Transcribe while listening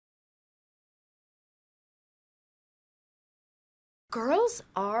Girls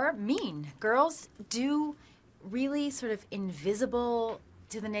are mean. Girls do really sort of invisible,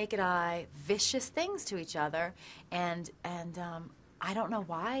 to the naked eye, vicious things to each other, and I don't know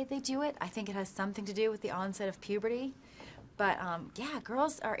why they do it. I think it has something to do with the onset of puberty, but yeah,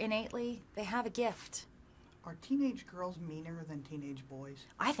 girls are innately, they have a gift. Are teenage girls meaner than teenage boys?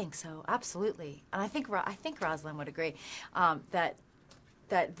 I think so, absolutely, and I think Rosalind would agree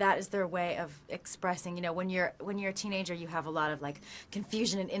that is their way of expressing. You know, when you're a teenager, you have a lot of like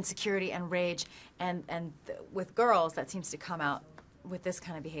confusion and insecurity and rage, and with girls that seems to come out with this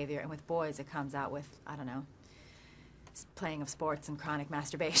kind of behavior, and with boys it comes out with, I don't know, playing of sports and chronic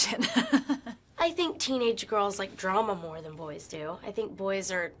masturbation. I think teenage girls like drama more than boys do. I think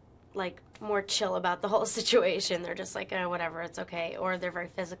boys are like more chill about the whole situation. They're just like, oh, whatever, it's okay, or they're very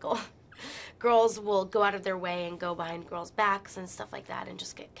physical. Girls will go out of their way and go behind girls' backs and stuff like that and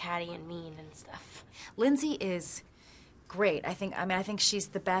just get catty and mean and stuff. Lindsay is great. I think she's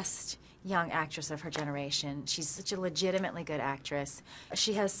the best young actress of her generation. She's such a legitimately good actress.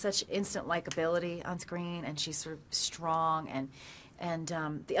 She has such instant likability on screen, and she's sort of strong. And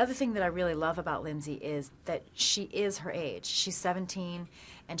the other thing that I really love about Lindsay is that she is her age. She's 17,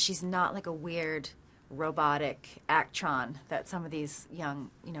 and she's not like a weird robotic actron that some of these young,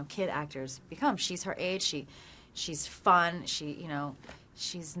 kid actors become. She's her age. She's fun.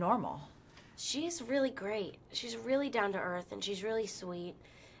 She's normal. She's really great. She's really down to earth, and she's really sweet,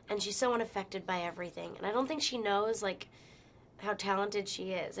 and she's so unaffected by everything. And I don't think she knows like how talented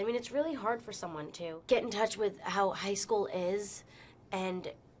she is. I mean, it's really hard for someone to get in touch with how high school is and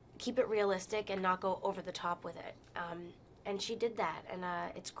keep it realistic and not go over the top with it. And she did that, and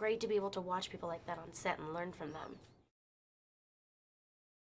it's great to be able to watch people like that on set and learn from them.